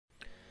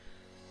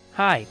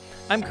Hi,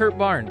 I'm Kurt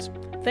Barnes.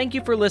 Thank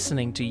you for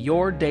listening to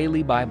Your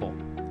Daily Bible.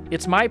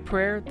 It's my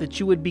prayer that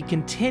you would be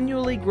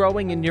continually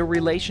growing in your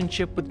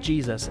relationship with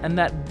Jesus and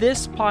that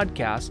this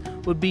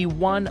podcast would be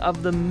one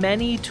of the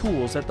many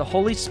tools that the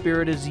Holy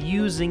Spirit is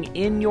using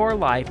in your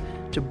life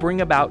to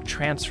bring about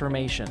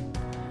transformation.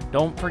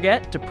 Don't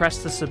forget to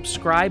press the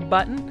subscribe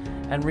button,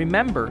 and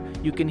remember,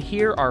 you can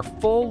hear our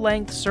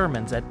full-length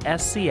sermons at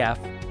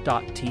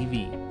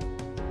scf.tv.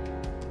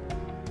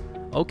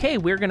 Okay,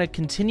 we're going to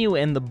continue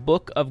in the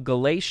book of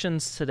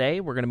Galatians today.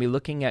 We're going to be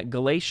looking at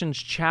Galatians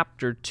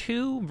chapter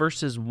 2,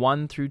 verses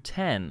 1 through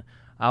 10.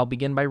 I'll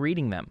begin by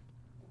reading them.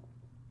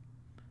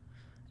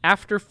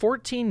 After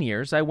 14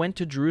 years, I went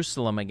to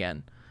Jerusalem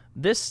again,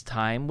 this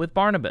time with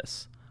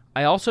Barnabas.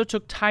 I also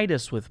took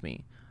Titus with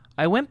me.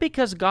 I went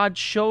because God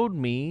showed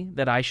me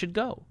that I should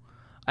go.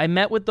 I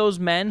met with those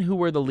men who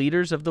were the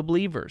leaders of the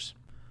believers.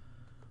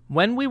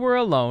 When we were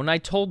alone, I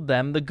told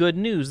them the good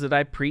news that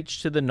I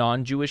preached to the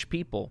non-Jewish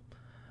people.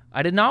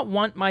 I did not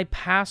want my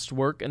past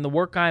work and the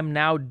work I am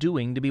now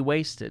doing to be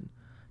wasted.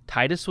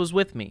 Titus was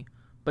with me,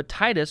 but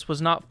Titus was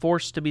not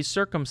forced to be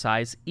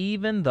circumcised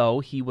even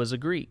though he was a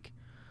Greek.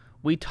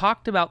 We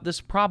talked about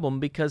this problem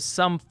because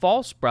some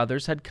false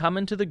brothers had come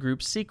into the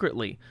group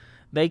secretly.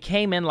 They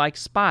came in like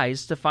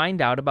spies to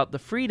find out about the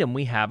freedom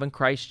we have in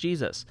Christ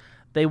Jesus.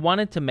 They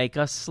wanted to make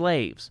us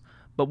slaves,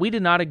 but we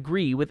did not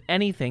agree with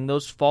anything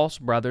those false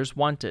brothers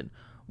wanted.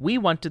 We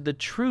wanted the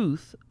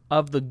truth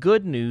of the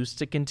good news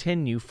to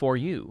continue for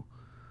you.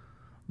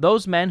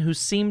 Those men who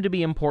seemed to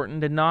be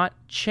important did not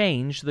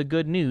change the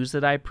good news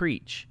that I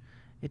preach.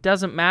 It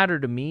doesn't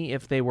matter to me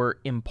if they were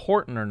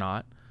important or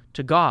not.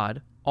 To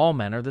God, all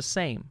men are the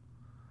same.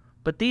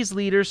 But these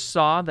leaders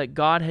saw that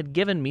God had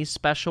given me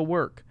special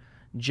work,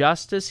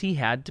 just as he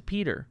had to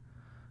Peter.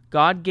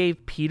 God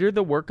gave Peter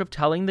the work of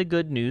telling the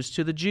good news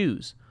to the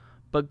Jews,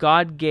 but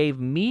God gave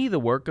me the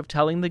work of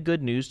telling the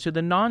good news to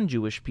the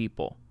non-Jewish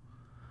people.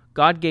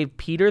 God gave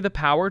Peter the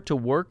power to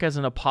work as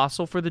an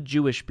apostle for the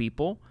Jewish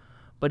people,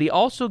 but he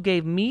also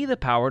gave me the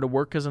power to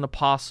work as an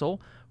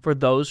apostle for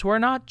those who are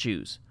not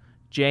Jews.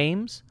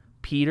 James,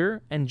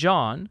 Peter, and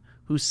John,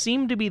 who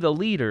seemed to be the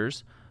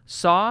leaders,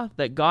 saw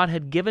that God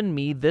had given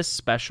me this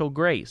special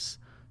grace,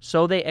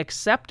 so they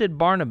accepted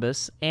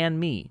Barnabas and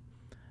me.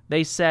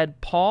 They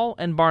said, "Paul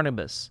and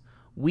Barnabas,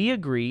 we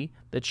agree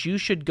that you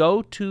should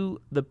go to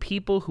the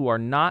people who are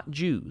not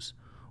Jews.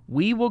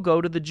 We will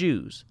go to the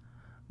Jews."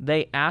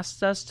 They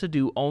asked us to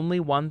do only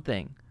one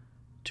thing,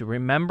 to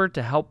remember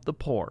to help the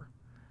poor,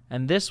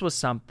 and this was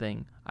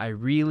something I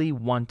really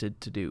wanted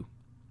to do.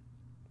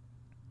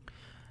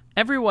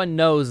 Everyone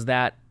knows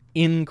that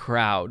in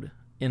crowd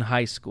in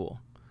high school,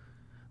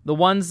 the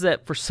ones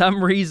that for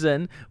some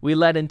reason we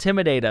let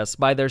intimidate us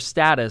by their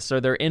status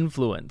or their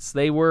influence.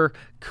 They were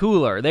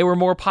cooler, they were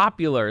more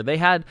popular, they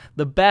had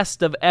the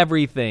best of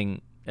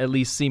everything, at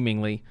least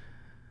seemingly.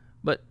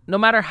 But no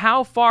matter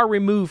how far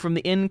removed from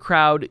the in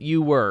crowd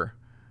you were,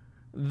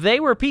 they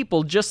were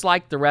people just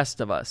like the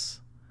rest of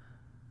us.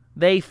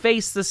 They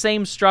faced the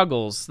same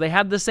struggles, they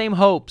had the same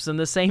hopes and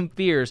the same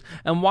fears,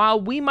 and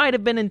while we might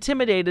have been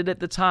intimidated at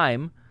the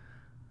time,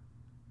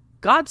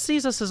 God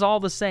sees us as all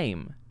the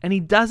same, and he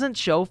doesn't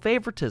show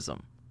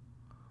favoritism.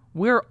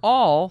 We're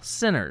all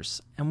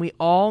sinners, and we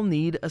all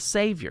need a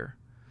Savior.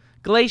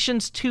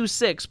 Galatians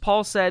 2:6,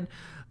 Paul said,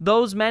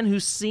 "Those men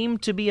who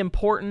seemed to be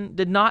important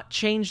did not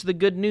change the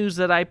good news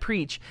that I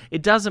preach.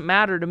 It doesn't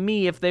matter to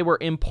me if they were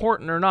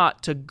important or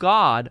not. To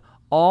God,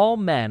 all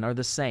men are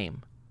the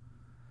same."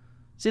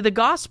 See, the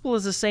gospel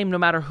is the same no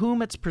matter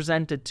whom it's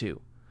presented to.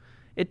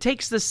 It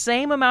takes the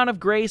same amount of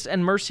grace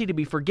and mercy to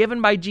be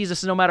forgiven by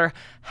Jesus no matter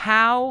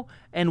how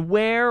and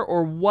where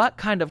or what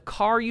kind of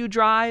car you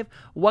drive,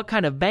 what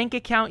kind of bank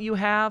account you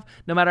have,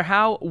 no matter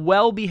how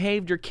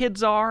well-behaved your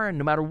kids are, and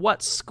no matter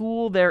what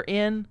school they're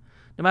in.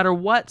 No matter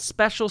what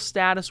special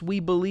status we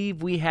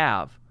believe we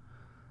have,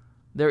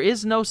 there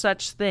is no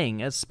such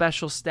thing as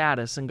special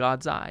status in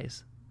God's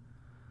eyes.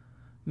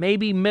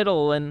 Maybe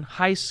middle and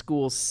high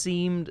school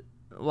seemed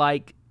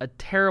like a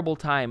terrible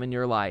time in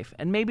your life,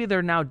 and maybe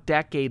they're now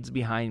decades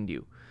behind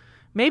you.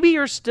 Maybe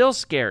you're still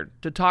scared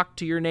to talk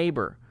to your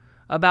neighbor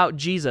about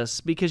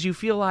Jesus because you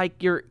feel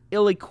like you're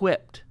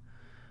ill-equipped.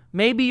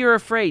 Maybe you're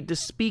afraid to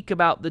speak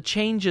about the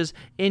changes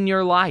in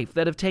your life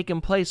that have taken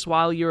place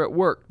while you're at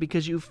work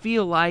because you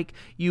feel like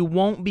you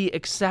won't be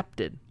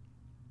accepted.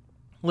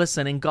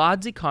 Listen, in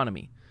God's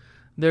economy,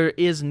 there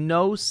is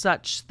no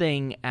such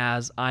thing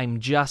as "I'm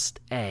just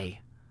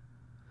a."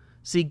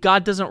 See,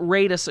 God doesn't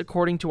rate us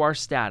according to our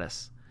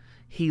status.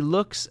 He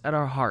looks at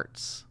our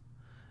hearts.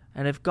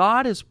 And if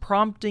God is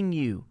prompting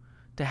you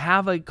to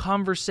have a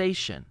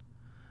conversation,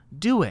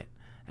 do it.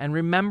 And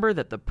remember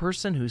that the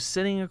person who's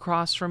sitting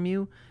across from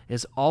you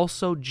is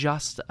also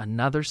just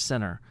another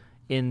sinner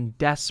in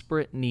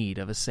desperate need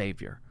of a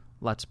Savior.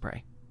 Let's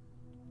pray.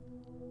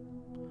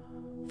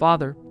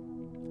 Father,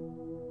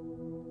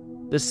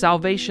 the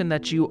salvation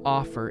that you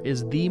offer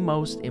is the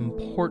most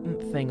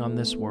important thing on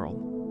this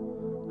world.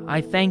 I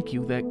thank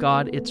you that,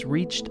 God, it's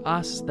reached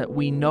us, that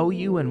we know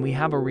you and we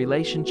have a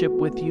relationship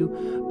with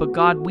you. But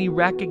God, we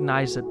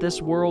recognize that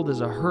this world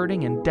is a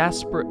hurting and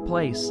desperate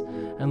place.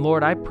 And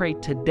Lord, I pray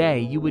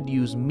today you would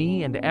use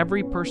me and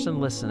every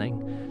person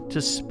listening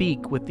to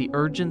speak with the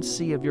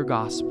urgency of your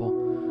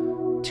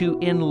gospel, to,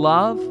 in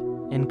love,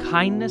 in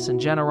kindness and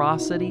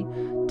generosity,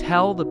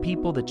 tell the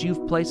people that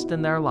you've placed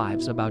in their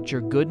lives about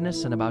your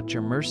goodness and about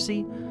your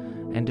mercy,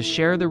 and to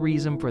share the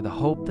reason for the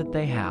hope that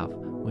they have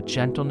with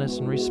gentleness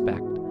and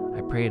respect.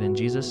 I pray it in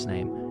Jesus'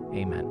 name.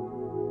 Amen.